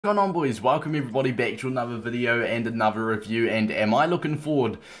What's going on, boys? Welcome everybody back to another video and another review, and am I looking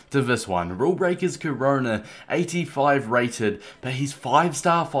forward to this one? Rulebreakers Corono, 85 rated, but he's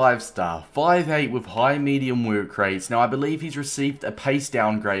 5-star, 5-star, 5'8 with high medium work rates. Now I believe he's received a pace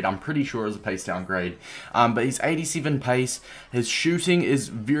downgrade. I'm pretty sure it was a pace downgrade, but he's 87 pace. His shooting is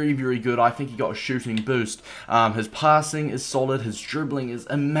very good. I think he got a shooting boost. His passing is solid. His dribbling is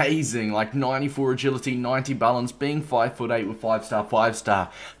amazing, like 94 agility, 90 balance, being 5'8 with 5-star, 5-star.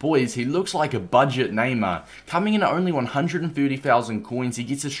 Boys, he looks like a budget Neymar. Coming in at only 130,000 coins, he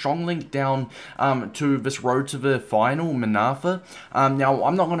gets a strong link down to this road to the final, Manafa. Now,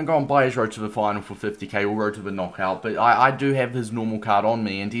 I'm not going to go and buy his road to the final for 50k or road to the knockout, but I do have his normal card on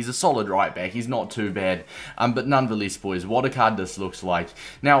me, and he's a solid right back. He's not too bad. But nonetheless, boys, what a card this looks like.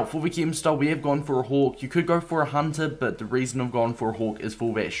 Now, for the chem style, we have gone for a Hawk. You could go for a Hunter, but the reason I've gone for a Hawk is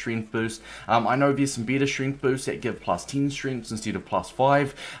for that strength boost. I know there's some better strength boosts that give plus 10 strengths instead of plus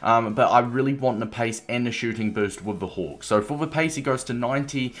 5. But I really want the pace and the shooting boost with the Hawk. So for the pace, he goes to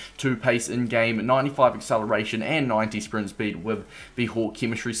 92 pace in-game, 95 acceleration, and 90 sprint speed with the Hawk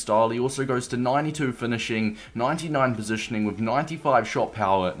chemistry style. He also goes to 92 finishing, 99 positioning with 95 shot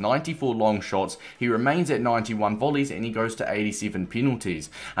power, 94 long shots. He remains at 91 volleys, and he goes to 87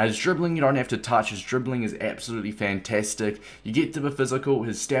 penalties. His dribbling, you don't have to touch. His dribbling is absolutely fantastic. You get to the physical,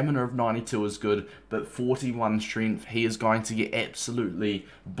 his stamina of 92 is good, but 41 strength, he is going to get absolutely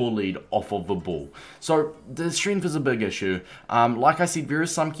bullied off of the ball. So the strength is a big issue. Like I said, there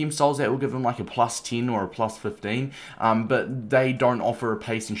is some chem styles that will give him like a plus 10 or a plus 15, but they don't offer a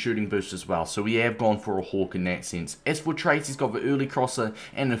pace and shooting boost as well. So we have gone for a Hawk in that sense. As for traits, he's got the early crosser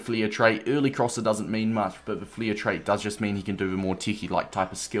and the flare trait. Early crosser doesn't mean much, but the flare trait does just mean he can do the more techie-like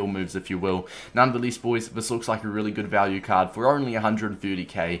type of skill moves, if you will. Nonetheless, boys, this looks like a really good value card for only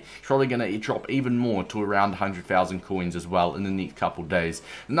 130k. He's probably going to drop even more to around 100,000 coins as well in the next couple days.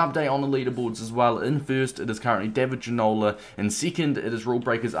 An update on the leaderboards as well. In first, it is currently David Ginola. In second, it is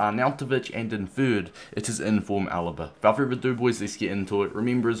Rulebreakers Arnautovic. And in third, it is Inform Alaba. Without further ado, boys, let's get into it.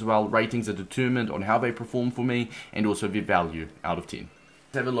 Remember as well, ratings are determined on how they perform for me and also their value out of 10.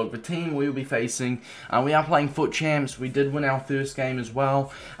 Let's have a look. The team we will be facing, we are playing Foot Champs. We did win our first game as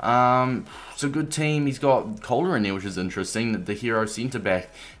well. It's a good team. He's got Kohler in there, which is interesting, the hero centre-back.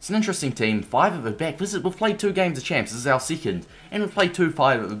 It's an interesting team. 5 at the back. We've played 2 games of Champs. This is our second. And we've played 2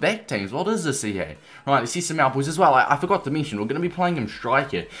 5 at the back teams. What is this here? Right, let's see some outboys as well. I forgot to mention, we're going to be playing him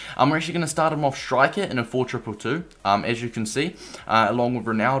striker. We're actually going to start him off striker in a 4-2-2, as you can see, along with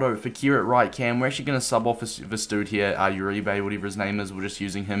Ronaldo, Fakir at right cam. We're actually going to sub off this dude here, Uribe, whatever his name is. We're just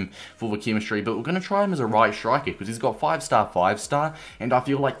using him for the chemistry, but we're going to try him as a right striker because he's got 5-star, 5-star, and I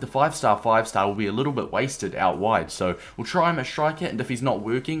feel like the 5-star, 5-star will be a little bit wasted out wide. So we'll try him as striker, and if he's not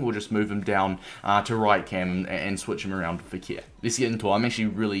working, we'll just move him down to right cam and switch him around with Fakir. Let's get into it. I'm actually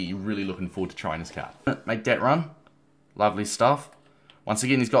really looking forward to trying his card. Make that run. Lovely stuff. Once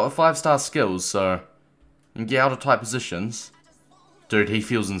again, he's got the 5-star skills, so you can get out of tight positions. Dude, he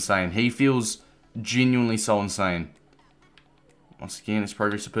feels insane. He feels genuinely so insane. Once again, let's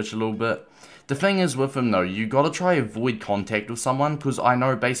progress the pitch a little bit. The thing is with him though, you got to try avoid contact with someone, because I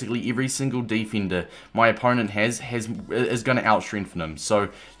know basically every single defender my opponent is going to out-strengthen him. So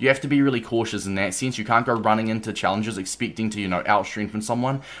you have to be really cautious in that sense. You can't go running into challenges expecting to, you know, out-strengthen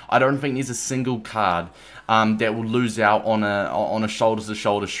someone. I don't think there's a single card that will lose out on a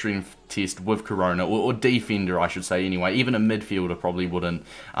shoulder-to-shoulder strength test with Corono, or defender I should say anyway. Even a midfielder probably wouldn't.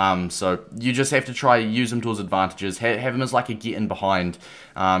 So you just have to try use him to his advantages. Have him as like a get in behind.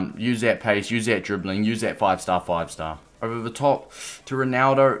 Use that pace, use that dribbling, use that 5-star, 5-star. Over the top to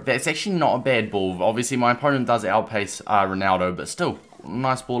Ronaldo. That's actually not a bad ball. Obviously my opponent does outpace Ronaldo, but still,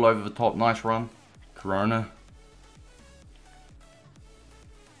 nice ball over the top, nice run. Corono.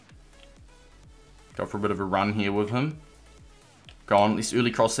 Go for a bit of a run here with him. Go on, let's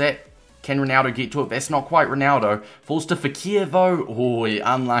early cross that. Can Ronaldo get to it? That's not quite Ronaldo. Falls to Fakir though. Oh,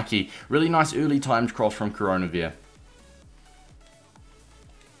 unlucky. Really nice early timed cross from Corono there.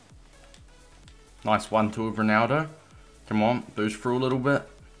 Nice 1-2 of Ronaldo. Come on, boost through a little bit.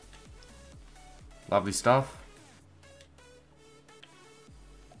 Lovely stuff.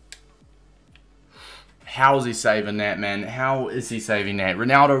 How is he saving that, man? How is he saving that?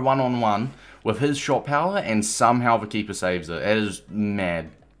 Ronaldo one-on-one with his shot power, and somehow the keeper saves it. That is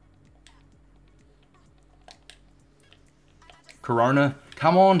mad. Corono,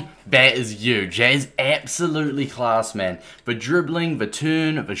 come on. That is huge. That is absolutely class, man. The dribbling, the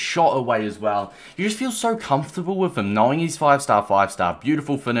turn, the shot away as well. You just feel so comfortable with him, knowing he's 5-star, 5-star.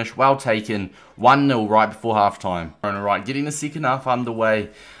 Beautiful finish, well taken. 1-0 right before halftime. Right, getting the second half underway.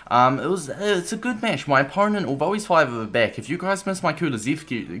 It's a good match. My opponent, although he's 5 at the back, if you guys missed my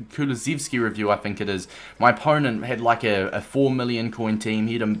Kulusevski review, I think it is, my opponent had like a 4 million coin team.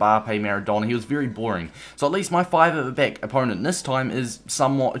 He had Mbappe, Maradona. He was very boring. So at least my 5 at the back opponent this time is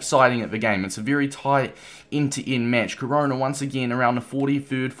somewhat exciting at the game. It's a very tight end-to-end match. Corono once again around the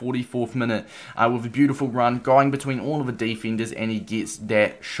 43rd, 44th minute with a beautiful run going between all of the defenders, and he gets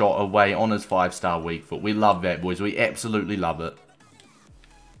that shot away on his 5-star weak foot. We love that, boys. We absolutely love it.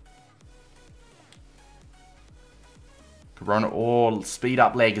 Corono, oh, speed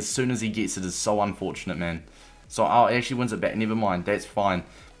up lag as soon as he gets it is so unfortunate, man. So, oh, it actually wins it back. Never mind, that's fine.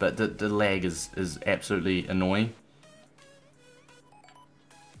 But the lag is absolutely annoying.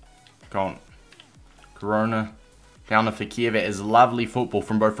 Go on. Corono. Down to Fekir. That is lovely football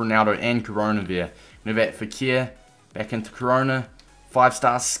from both Ronaldo and Corono there. Move at Fekir. Back into Corono.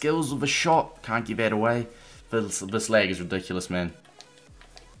 5-star skills with a shot. Can't give that away. This lag is ridiculous, man.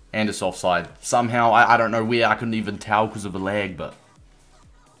 And it's offside. Somehow, I don't know where, I couldn't even tell because of the lag, but...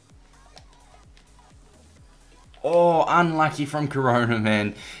 Oh, unlucky from Corono,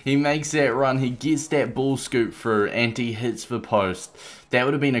 man. He makes that run, he gets that ball scoop through, and he hits the post. That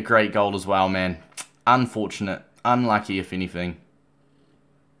would have been a great goal as well, man. Unfortunate. Unlucky, if anything.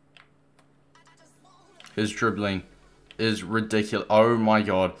 His dribbling is ridiculous. Oh my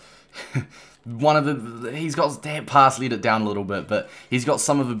god. He's got that pass let it down a little bit, but he's got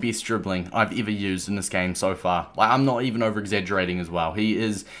some of the best dribbling I've ever used in this game so far. Like, I'm not even over exaggerating as well. He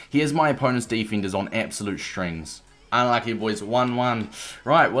has my opponent's defenders on absolute strings. Unlucky, boys. 1-1.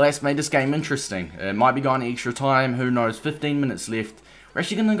 Right, well, that's made this game interesting. It might be going to extra time. Who knows? 15 minutes left. We're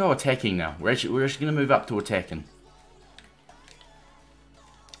actually going to go attacking now. We're actually going to move up to attacking.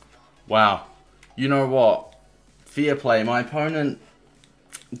 Wow. You know what? Fair play. My opponent...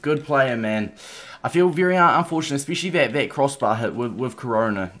 Good player, man. I feel very unfortunate, especially that crossbar hit with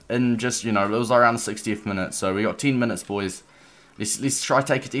Corono. And just, you know, it was around the 60th minute. So we got 10 minutes, boys. Let's try to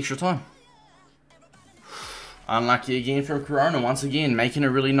take it to extra time. Unlucky again for Corono. Once again, making a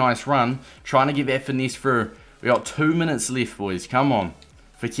really nice run. Trying to get that finesse through. We got 2 minutes left, boys. Come on.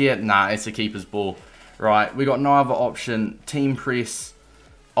 Fekir. Nah, it's a keeper's ball. Right, we got no other option. Team press.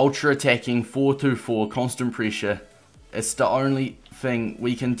 Ultra attacking. 4-2-4. Constant pressure. It's the only thing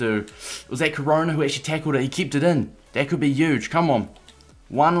we can do. It was that Corono who actually tackled it. He kept it in. That could be huge. Come on.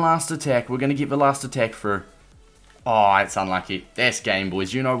 One last attack. We're going to get the last attack through. Oh, it's unlucky. That's game,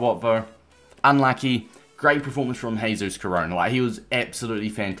 boys. You know what, though? Unlucky. Great performance from Jesus Corono. Like, he was absolutely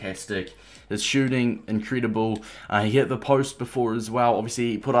fantastic. His shooting, incredible. He hit the post before as well.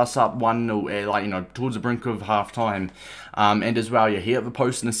 Obviously, he put us up 1-0, like, you know, towards the brink of half-time. And as well, yeah, he hit the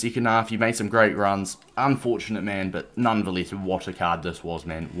post in the second half. He made some great runs. Unfortunate, man, but nonetheless, what a card this was,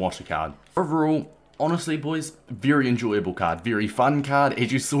 man. What a card. Overall, honestly, boys, very enjoyable card. Very fun card.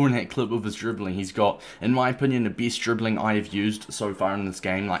 As you saw in that clip of his dribbling, he's got, in my opinion, the best dribbling I have used so far in this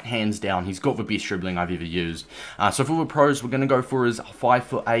game. Like, hands down, he's got the best dribbling I've ever used. So for the pros, we're going to go for his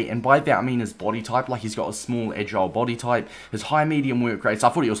 5'8", and by that I mean his body type. Like, he's got a small, agile body type. His high-medium work rates, I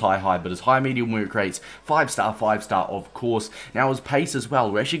thought he was high, but his high-medium work rates, 5-star, 5-star, of course. Now, his pace as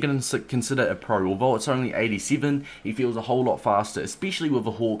well, we're actually going to consider a pro. Although it's only 87, he feels a whole lot faster, especially with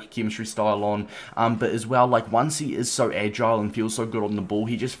the Hawk chemistry style on. But as well, like, once he is so agile and feels so good on the ball,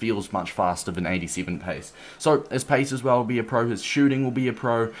 he just feels much faster than 87 pace. So his pace as well will be a pro, his shooting will be a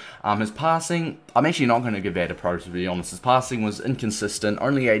pro, his passing, I'm actually not going to give that a pro, to be honest. His passing was inconsistent,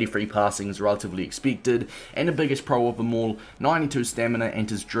 only 83 passing is relatively expected, and the biggest pro of them all, 92 stamina, and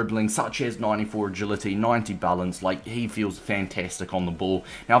his dribbling, such as 94 agility, 90 balance. Like, he feels fantastic on the ball.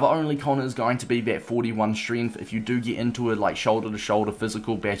 Now, the only con is going to be that 41 strength. If you do get into a, like, shoulder-to-shoulder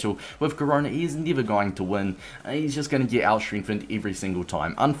physical battle with Corono, he is never going to win. He's just going to get out-strengthened every single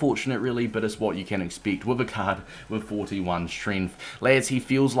time. Unfortunate, really, but it's what you can expect with a card with 41 strength. Lads, he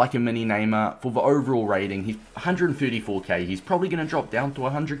feels like a mini Neymar. For the overall rating, he's 134k. He's probably going to drop down to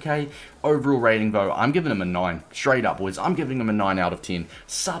 100k. Overall rating, though, I'm giving him a 9. Straight up, boys. I'm giving him a 9 out of 10.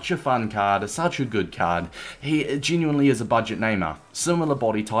 Such a fun card. Such a good card. He genuinely is a budget Neymar. Similar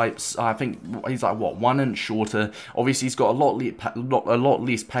body types. I think he's like, what, 1 inch shorter. Obviously, he's got a lot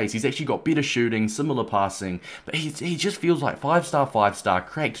less pace. He's actually got better shooting, similar passing. But he just feels like 5-star, 5-star,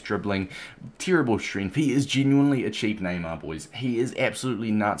 cracked dribbling, terrible strength. He is genuinely a cheap Neymar, boys. He is absolutely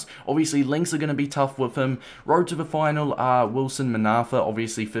nuts. Obviously, links are going to be tough with him. Road to the final, Wilson Manafa,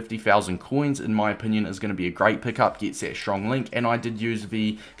 obviously 50,000 coins, in my opinion, is going to be a great pickup. Gets that strong link, and I did use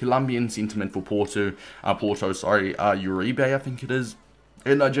the Colombian sentiment for Uribe, I think it is,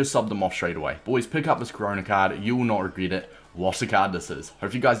 and I just subbed them off straight away. Boys, pick up this Corono card. You will not regret it. What a card this is.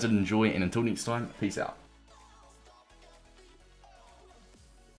 Hope you guys did enjoy, and until next time, peace out.